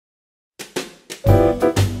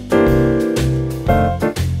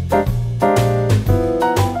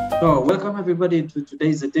everybody to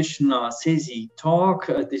today's edition of CESI Talk.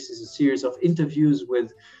 This is a series of interviews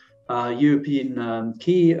with European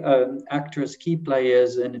key actors, key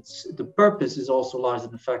players, and the purpose is also lies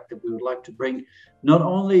in the fact that we would like to bring not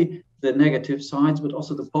only the negative sides, but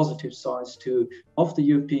also the positive sides of the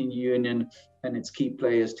European Union and its key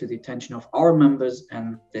players to the attention of our members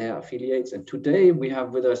and their affiliates. And today we have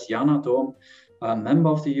with us Yana Toom, a member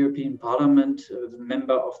of the European Parliament,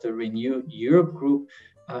 member of the Renew Europe group.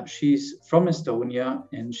 She's from Estonia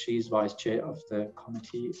and she's vice chair of the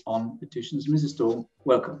Committee on Petitions. Mrs. Toom,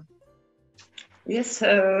 welcome. Yes,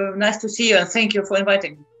 nice to see you and thank you for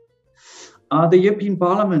inviting me. The European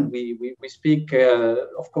Parliament, we speak,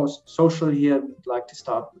 of course, social here. We'd like to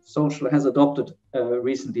start with social, has adopted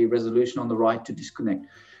recently a resolution on the right to disconnect.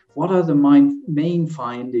 What are the main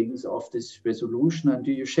findings of this resolution, and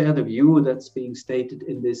do you share the view that's being stated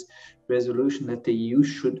in this resolution that the EU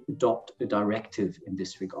should adopt a directive in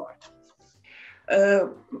this regard?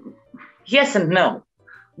 Yes and no.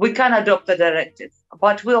 We can adopt a directive,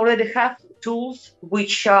 but we already have tools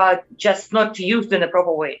which are just not used in a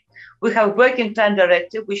proper way. We have a working time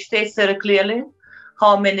directive which states very clearly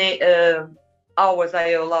how many hours are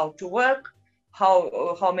you allowed to work,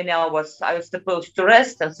 how many hours are you supposed to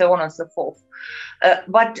rest, and so on and so forth.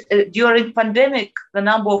 But during pandemic, the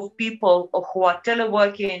number of people who are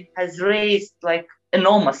teleworking has raised like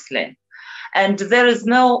enormously, and there is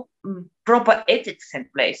no proper ethics in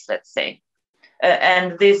place, let's say.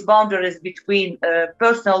 And these boundaries between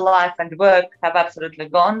personal life and work have absolutely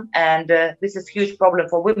gone. And this is a huge problem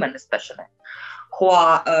for women, especially, who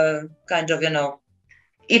are kind of,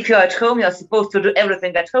 if you're at home, you're supposed to do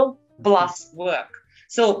everything at home plus work.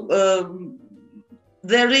 So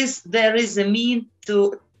there is a mean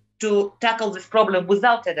to tackle this problem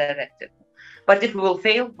without a directive. But if we will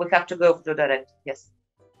fail, we have to go for the directive, yes.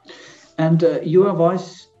 And you are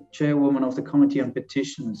vice chairwoman of the Committee on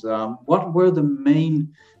Petitions. What were the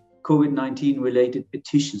main COVID-19 related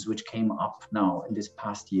petitions which came up now in this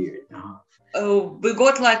past year and a half? We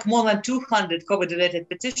got like more than 200 COVID related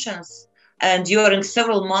petitions, and during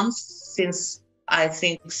several months, since I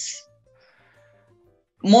think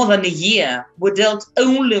more than a year, we dealt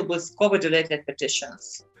only with COVID related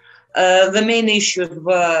petitions. The main issues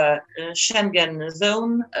were Schengen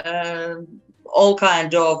zone, all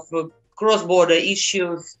kind of cross-border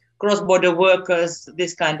issues, cross-border workers,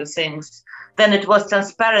 these kind of things. Then it was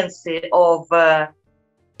transparency of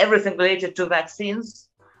everything related to vaccines,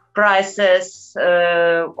 prices,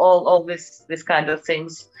 all this kind of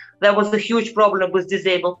things. There was a huge problem with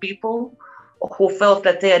disabled people who felt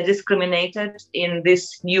that they are discriminated in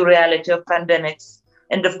this new reality of pandemics.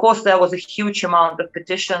 And of course, there was a huge amount of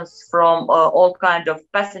petitions from all kinds of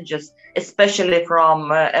passengers, especially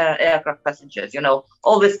from aircraft passengers,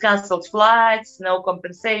 all these canceled flights, no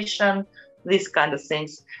compensation, these kind of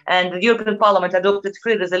things. And the European Parliament adopted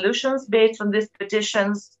 3 resolutions based on these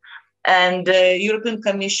petitions. And the European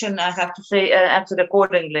Commission, I have to say, acted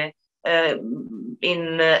accordingly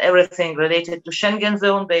in everything related to Schengen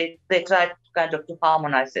zone. They tried kind of to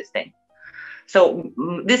harmonize this thing. So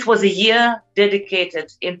this was a year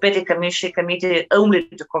dedicated in Petty Committee only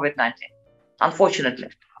to COVID-19, unfortunately.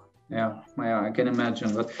 Yeah, I can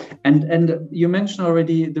imagine. But and you mentioned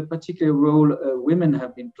already the particular role women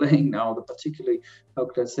have been playing now, the particularly, how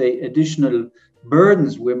could I say, additional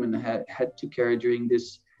burdens women had to carry during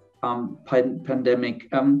this pandemic.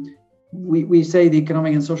 We say the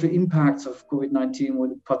economic and social impacts of COVID-19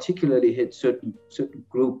 would particularly hit certain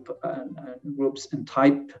groups and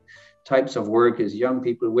types of workers, young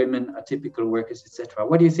people, women, atypical workers, etc.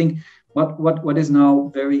 What do you think? What is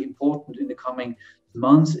now very important in the coming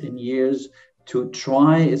months and years to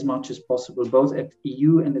try as much as possible, both at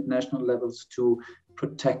EU and at national levels, to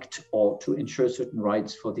protect or to ensure certain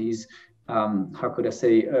rights for these, how could I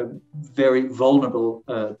say, very vulnerable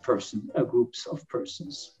groups of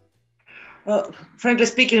persons? Frankly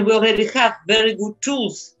speaking, we already have very good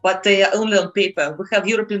tools, but they are only on paper. We have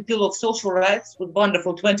European Pillar of Social Rights with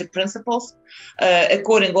wonderful 20 principles,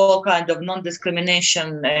 according all kind of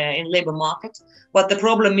non-discrimination in labor market. But the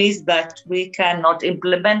problem is that we cannot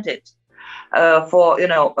implement it.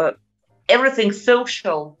 Everything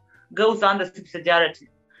social goes under subsidiarity,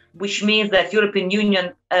 which means that European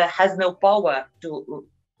Union has no power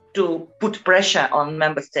to put pressure on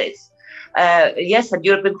member states. Yes, the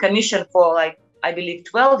European Commission for I believe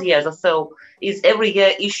 12 years or so is every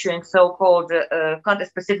year issuing so-called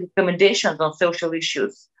country-specific recommendations on social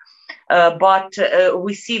issues. But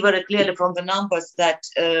we see very clearly from the numbers that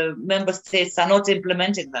member states are not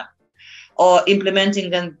implementing them, or implementing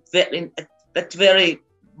them at very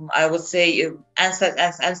I would say,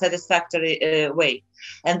 unsatisfactory way.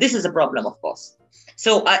 And this is a problem, of course.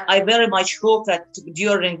 So I very much hope that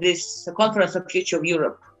during this Conference of Future of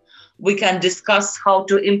Europe, we can discuss how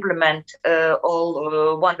to implement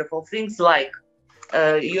all wonderful things like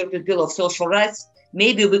European Bill of Social Rights.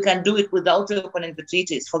 Maybe we can do it without opening the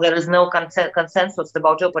treaties, for there is no consensus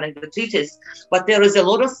about opening the treaties. But there is a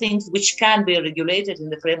lot of things which can be regulated in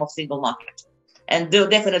the frame of single market. And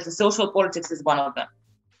definitely social politics is one of them.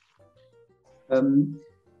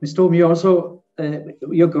 Ms. Toom, you also,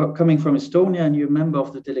 you're coming from Estonia and you're a member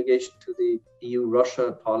of the delegation to the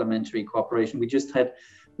EU-Russia Parliamentary Cooperation. We just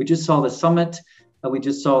saw the summit. We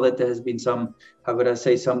just saw that there has been some, how would I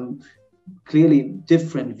say, some clearly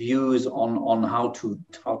different views on how to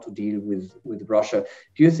deal with Russia.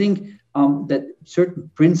 Do you think that certain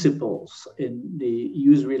principles in the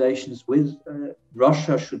EU's relations with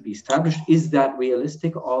Russia should be established? Is that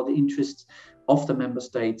realistic? Are the interests of the member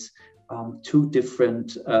states too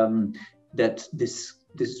different that this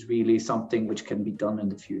is really something which can be done in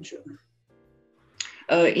the future?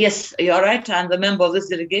 Yes, you're right. I'm the member of this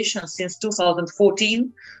delegation since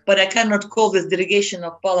 2014, but I cannot call this delegation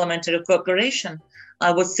of parliamentary cooperation.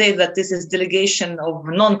 I would say that this is delegation of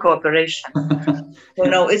non-cooperation.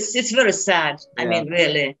 It's very sad. Yeah. I mean,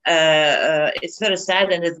 really, it's very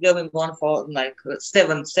sad, and it's going on for like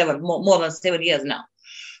more than 7 years now.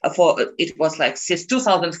 It was like since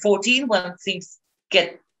 2014 when things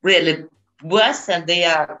get really worse, and they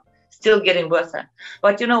are still getting worse.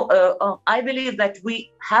 But, I believe that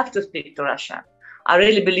we have to speak to Russia. I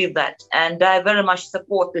really believe that. And I very much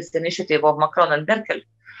support this initiative of Macron and Merkel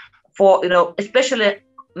for, especially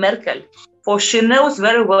Merkel, for she knows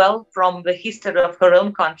very well from the history of her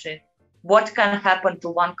own country what can happen to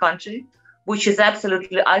one country, which is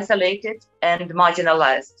absolutely isolated and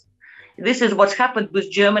marginalized. This is what happened with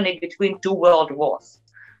Germany between two world wars.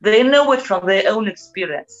 They know it from their own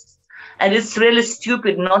experience. And it's really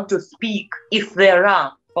stupid not to speak if there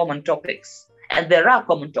are common topics. And there are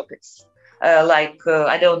common topics,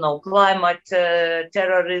 I don't know, climate,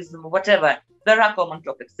 terrorism, whatever. There are common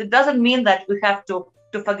topics. It doesn't mean that we have to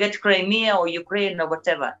forget Crimea or Ukraine or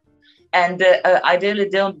whatever. And I really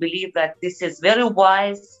don't believe that this is very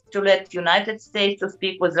wise to let United States to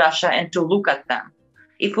speak with Russia and to look at them.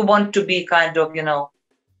 If we want to be kind of,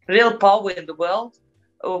 real power in the world,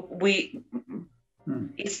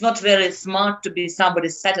 it's not very smart to be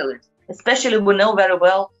somebody's satellite. Especially we know very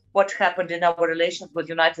well what happened in our relations with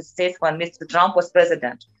the United States when Mr. Trump was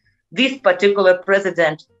president. This particular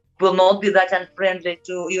president will not be that unfriendly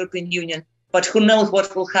to European Union, but who knows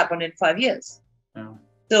what will happen in 5 years. Yeah.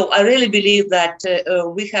 So I really believe that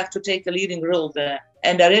we have to take a leading role there.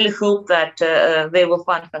 And I really hope that they will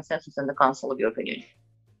find consensus in the Council of European Union.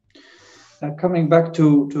 Coming back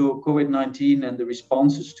to COVID-19 and the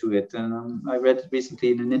responses to it, and I read recently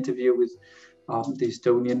in an interview with the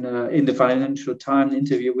Estonian, in the Financial Times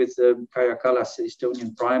interview with Kaja Kallas, the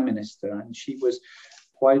Estonian Prime Minister, and she was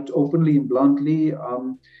quite openly and bluntly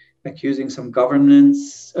accusing some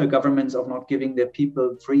governments of not giving their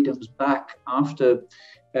people freedoms back after,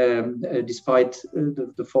 despite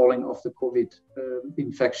the falling of the COVID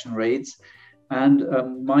infection rates. And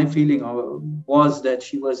my feeling was that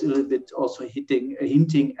she was a little bit also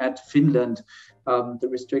hinting at Finland, the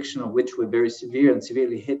restriction of which were very severe and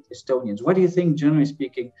severely hit Estonians. What do you think, generally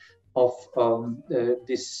speaking, of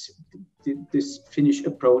this Finnish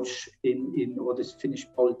approach or this Finnish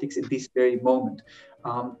politics in this very moment?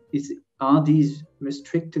 Are these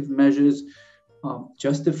restrictive measures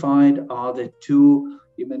justified? Are they too?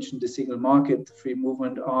 You mentioned the single market, the free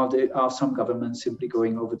movement. Are some governments simply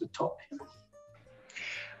going over the top?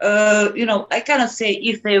 I cannot say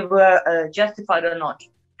if they were justified or not.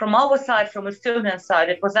 From our side, from Estonian side,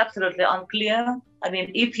 it was absolutely unclear. I mean,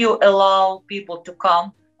 if you allow people to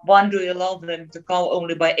come, do you allow them to come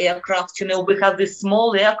only by aircraft? We have these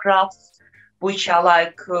small aircrafts, which are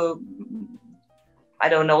like, I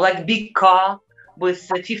don't know, like big car with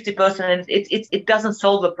 50 persons. It doesn't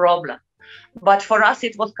solve the problem. But for us,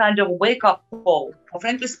 it was kind of a wake-up call.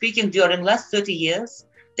 Frankly speaking, during last 30 years,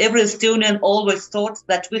 every Estonian always thought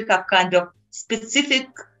that we have kind of specific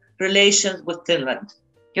relations with Finland.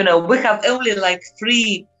 We have only like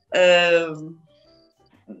 3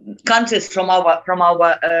 countries from our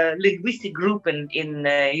linguistic group in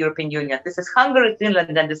European Union. This is Hungary,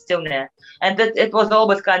 Finland, and Estonia, and that it was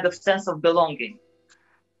always kind of sense of belonging.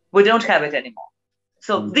 We don't have it anymore.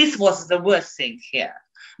 So this was the worst thing here.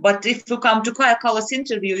 But if you come to Kaja Kallas'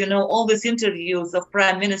 interview, all these interviews of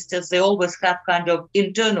prime ministers, they always have kind of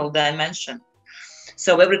internal dimension.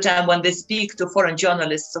 So every time when they speak to foreign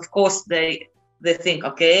journalists, of course, they think,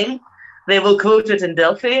 okay, they will quote it in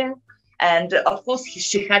Delphi. And of course,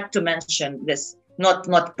 she had to mention this,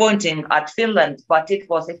 not pointing at Finland, but it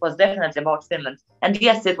was definitely about Finland. And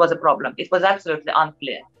yes, it was a problem. It was absolutely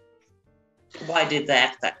unclear. Why did they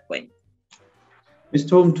act that way? Ms.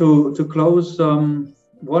 Toom, to close,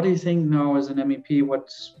 what do you think now as an MEP,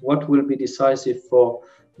 what will be decisive for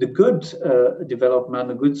the good development,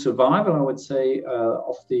 the good survival, I would say,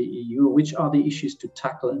 of the EU? Which are the issues to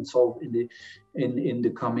tackle and solve in the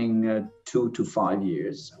coming 2 to 5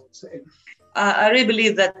 years, I would say? I really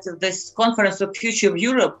believe that this Conference of Future of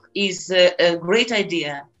Europe is a great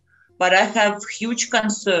idea, but I have huge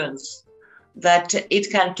concerns that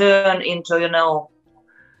it can turn into,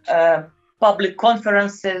 public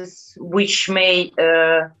conferences, which may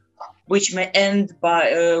end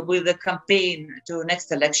with a campaign to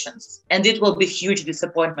next elections, and it will be huge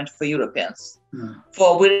disappointment for Europeans.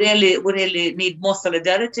 For we really need more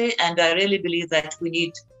solidarity, and I really believe that we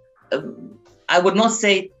need. I would not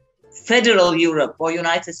say federal Europe or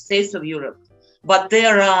United States of Europe, but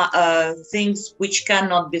there are things which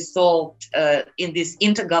cannot be solved in this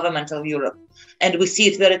intergovernmental Europe, and we see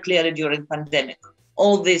it very clearly during pandemic.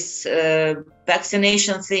 All these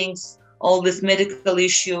vaccination things, all these medical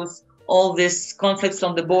issues, all these conflicts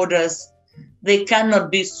on the borders, they cannot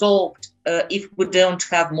be solved if we don't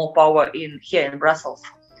have more power here in Brussels.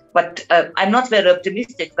 But I'm not very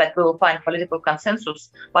optimistic that we will find political consensus,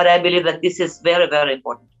 but I believe that this is very, very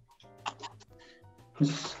important.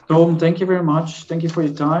 Ms. Toom, thank you very much. Thank you for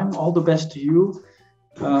your time. All the best to you,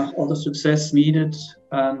 all the success needed,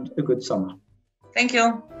 and a good summer. Thank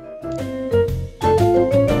you.